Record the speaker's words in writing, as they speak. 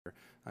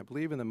I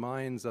believe in the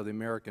minds of the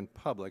American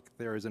public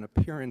there is an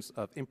appearance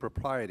of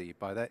impropriety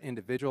by that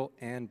individual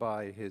and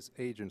by his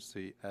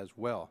agency as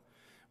well.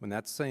 When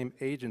that same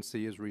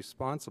agency is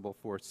responsible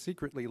for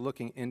secretly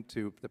looking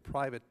into the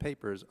private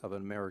papers of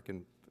an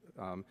American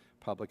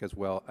public as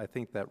well, I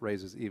think that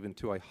raises even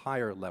to a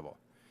higher level.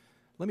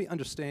 Let me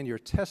understand your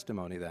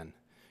testimony then.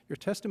 Your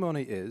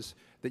testimony is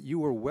that you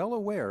were well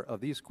aware of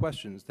these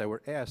questions that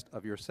were asked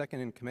of your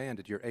second-in-command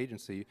at your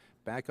agency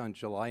back on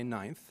July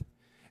 9th,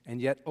 and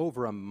yet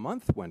over a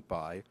month went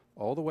by,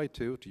 all the way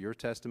to your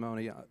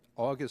testimony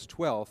August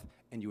 12th,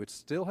 and you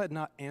still had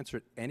not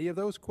answered any of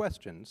those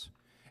questions,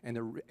 and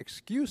the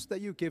excuse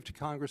that you give to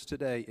Congress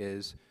today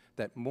is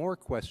that more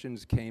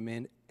questions came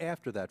in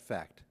after that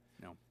fact.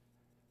 No,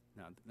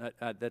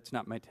 that's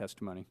not my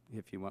testimony,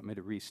 if you want me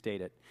to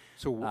restate it.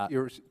 So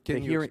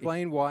can you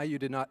explain why you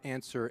did not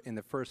answer in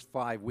the first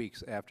 5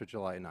 weeks after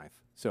July 9th?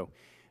 So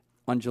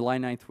on July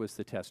 9th was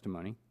the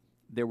testimony.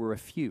 There were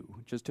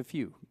just a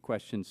few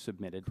questions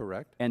submitted.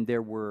 Correct. And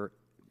there were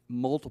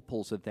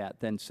multiples of that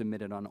then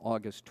submitted on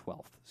August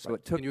 12th. So right.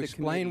 it took Can you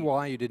explain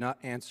why you did not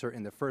answer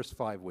in the first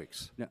 5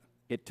 weeks? No.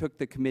 It took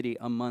the committee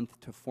a month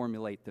to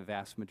formulate the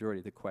vast majority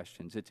of the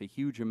questions. It's a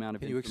huge amount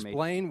of information. Can you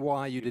explain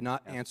why you did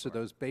not answer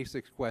those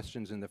basic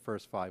questions in the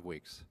first 5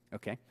 weeks?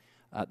 Okay.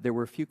 There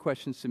were a few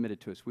questions submitted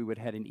to us. We would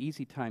have had an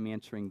easy time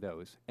answering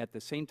those. At the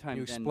same time, Can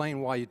you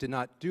explain why you did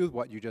not do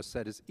what you just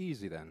said is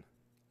easy then?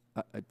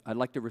 I'd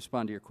like to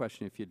respond to your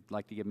question if you'd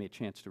like to give me a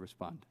chance to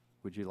respond.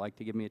 Would you like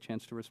to give me a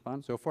chance to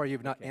respond? So far,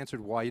 you've not answered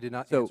why you did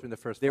not answer in the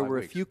first 5 weeks. There were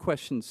a few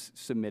questions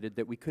submitted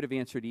that we could have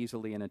answered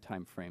easily in a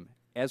time frame.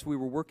 As we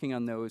were working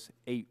on those,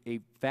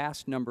 a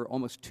vast number,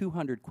 almost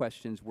 200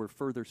 questions, were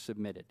further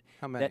submitted.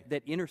 How many?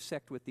 That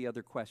intersect with the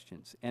other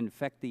questions and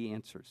affect the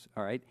answers,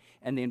 all right?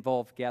 And they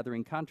involve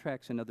gathering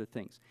contracts and other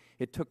things.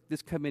 It took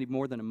this committee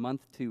more than a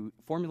month to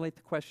formulate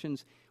the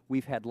questions.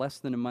 We've had less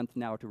than a month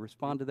now to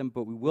respond to them,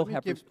 but we will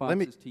have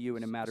responses to you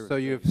in a matter of days. So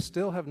you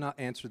still have not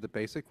answered the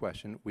basic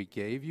question. We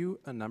gave you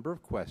a number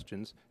of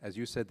questions. As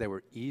you said, they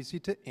were easy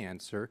to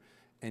answer,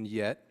 and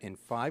yet in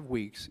 5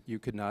 weeks you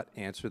could not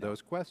answer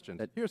those questions.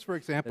 Here's, for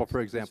example,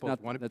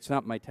 that's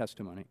not my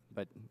testimony,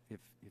 but if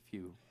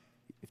you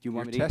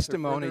want me to your answer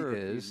testimony further,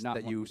 is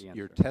that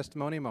your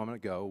testimony a moment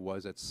ago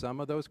was that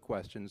some of those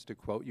questions, to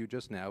quote you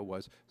just now,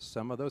 was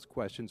some of those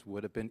questions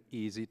would have been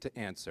easy to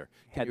answer.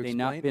 Had they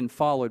not been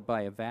followed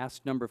by a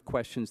vast number of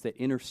questions that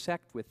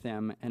intersect with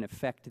them and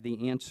affect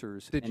the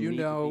answers and need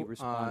to be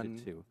responded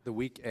to. Did you know on the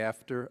week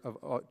after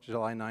of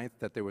July 9th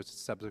that there was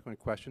subsequent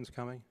questions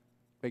coming?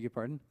 Beg your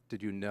pardon?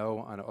 Did you know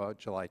on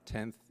July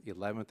 10th,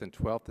 11th, and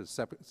 12th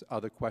that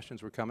other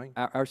questions were coming?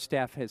 Our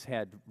staff has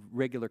had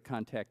regular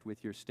contact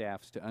with your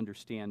staffs to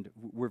understand.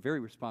 We're very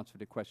responsive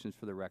to questions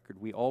for the record.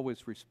 We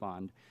always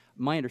respond.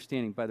 My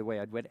understanding, by the way,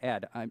 I would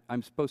add,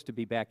 I'm supposed to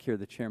be back here,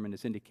 the chairman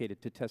has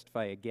indicated, to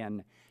testify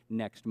again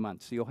next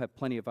month. So you'll have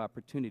plenty of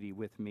opportunity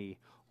with me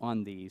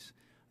on these.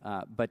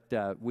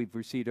 But we've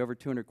received over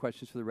 200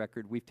 questions for the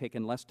record. We've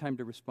taken less time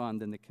to respond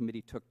than the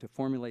committee took to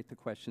formulate the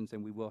questions,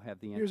 and we will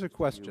have the answers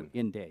to you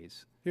in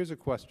days. Here's a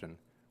question.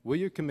 Will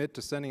you commit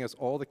to sending us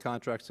all the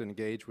contracts to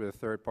engage with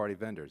third-party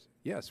vendors?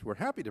 Yes, we're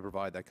happy to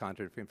provide that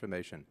contract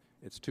information.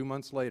 It's 2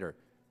 months later.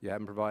 You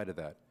haven't provided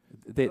that.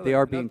 They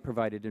are being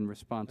provided in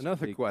response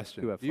another to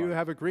question. Do you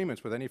have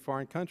agreements with any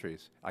foreign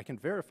countries? I can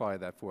verify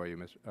that for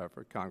you,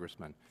 for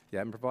Congressman. You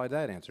haven't provided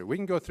that answer. We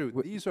can go through.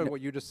 These are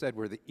what you just said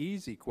were the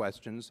easy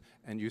questions,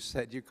 and you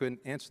said you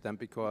couldn't answer them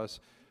because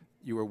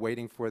you were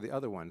waiting for the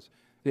other ones.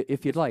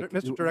 If you'd like,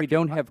 Mr.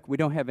 Director, we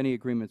don't have any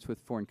agreements with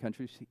foreign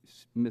countries.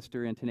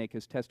 Mr.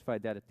 Antonakis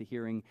testified that at the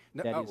hearing.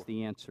 That is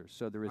the answer.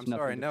 So there is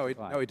nothing. No,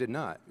 he did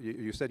not.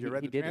 You said you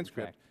read the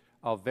transcript.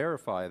 I'll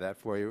verify that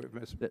for you.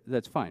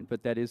 That's fine,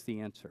 but that is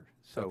the answer.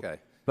 So, okay.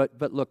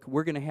 But look,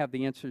 we're going to have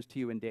the answers to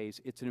you in days.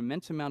 It's an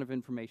immense amount of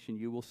information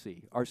you will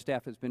see. Our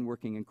staff has been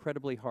working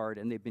incredibly hard,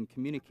 and they've been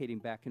communicating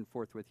back and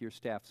forth with your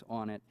staffs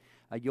on it.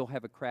 You'll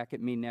have a crack at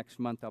me next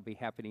month. I'll be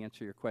happy to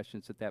answer your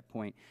questions at that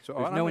point. So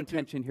there's no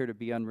intention here to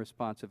be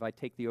unresponsive. I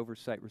take the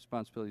oversight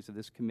responsibilities of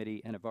this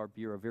committee and of our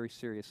Bureau very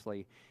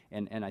seriously,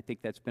 and I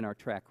think that's been our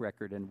track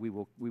record, and we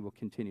will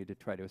continue to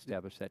try to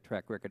establish that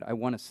track record. I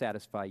want to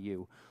satisfy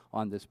you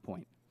on this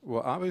point.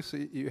 Well,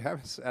 obviously, you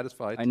haven't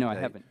satisfied I know today.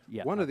 I haven't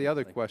yet. One of the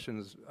other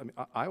questions, I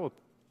mean,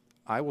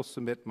 I will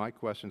submit my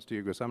questions to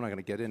you because I'm not going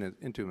to get into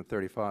them in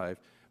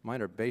 35.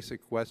 Mine are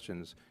basic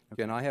questions.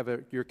 Okay. Can I have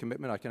your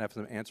commitment? I can have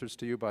some answers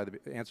to you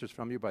answers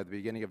from you by the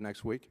beginning of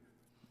next week.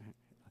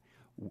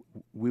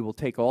 We will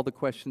take all the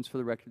questions for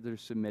the record that are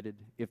submitted.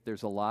 If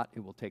there's a lot,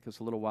 it will take us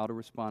a little while to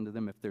respond to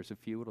them. If there's a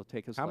few, it'll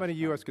take us How many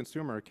U.S.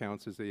 consumer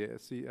accounts is the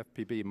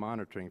CFPB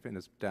monitoring in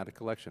this data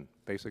collection?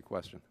 Basic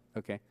question.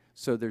 Okay.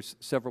 So there's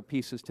several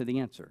pieces to the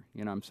answer.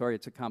 You know, I'm sorry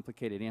it's a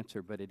complicated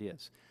answer, but it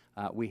is.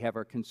 We have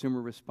our consumer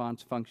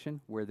response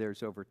function where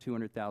there's over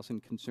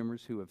 200,000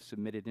 consumers who have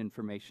submitted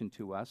information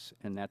to us,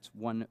 and that's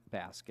one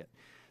basket.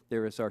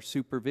 There is our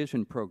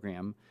supervision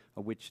program,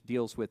 which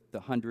deals with the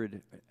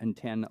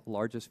 110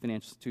 largest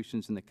financial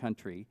institutions in the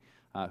country.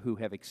 who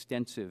have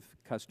extensive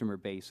customer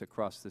base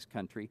across this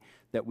country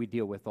that we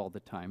deal with all the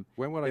time.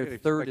 When would I Their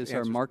expect third is our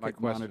answers to my market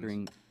questions?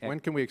 monitoring. When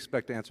can we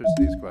expect answers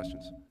to these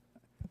questions?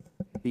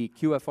 The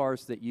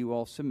QFRs that you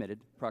all submitted,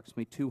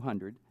 approximately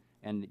 200,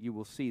 and you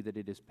will see that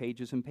it is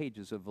pages and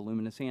pages of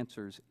voluminous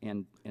answers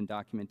and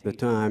documentation. The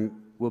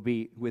time will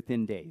be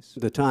within days.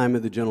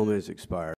 of the gentleman has expired.